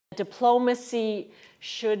diplomacy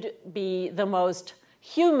should be the most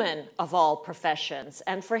human of all professions.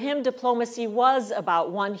 And for him, diplomacy was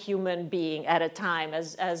about one human being at a time.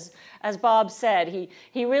 As Bob said,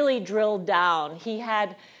 he really drilled down. He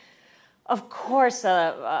had, of course,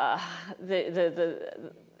 the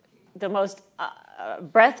most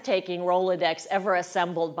breathtaking Rolodex ever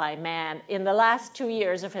assembled by man. In the last 2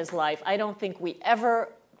 years of his life, I don't think we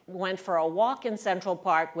ever went for a walk in Central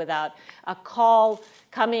Park without a call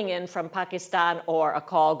coming in from Pakistan or a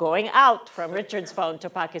call going out from Richard's phone to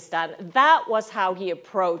Pakistan. That was how he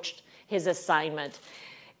approached his assignment.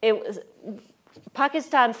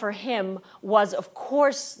 Pakistan for him was, of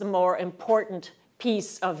course, the more important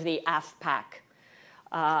piece of the AFPAC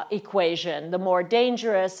equation, the more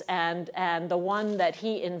dangerous and the one that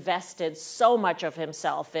he invested so much of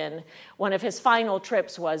himself in. One of his final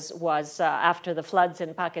trips was after the floods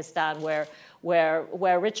in Pakistan, where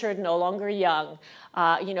Richard, no longer young,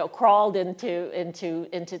 crawled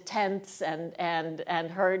into tents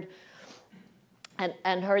and heard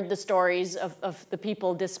the stories of the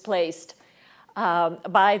people displaced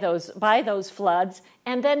by those floods,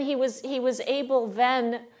 and then he was able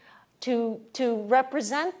then to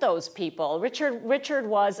represent those people. Richard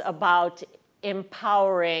was about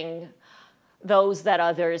empowering those that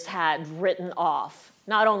others had written off.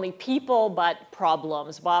 Not only people, but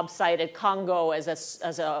problems. Bob cited Congo as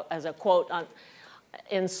a quote,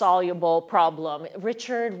 insoluble problem.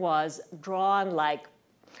 Richard was drawn like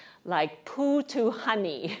poo to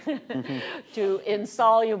honey to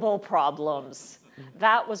insoluble problems.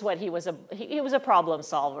 That was what he was. He was a problem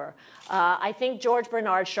solver. I think George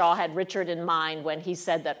Bernard Shaw had Richard in mind when he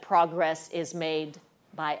said that progress is made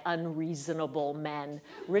by unreasonable men.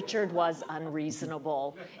 Richard was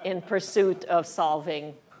unreasonable in pursuit of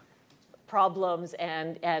solving problems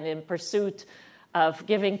and in pursuit of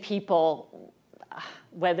giving people,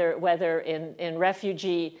 whether in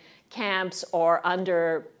refugee camps or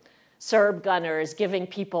under Serb gunners, giving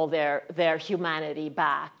people their humanity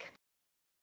back.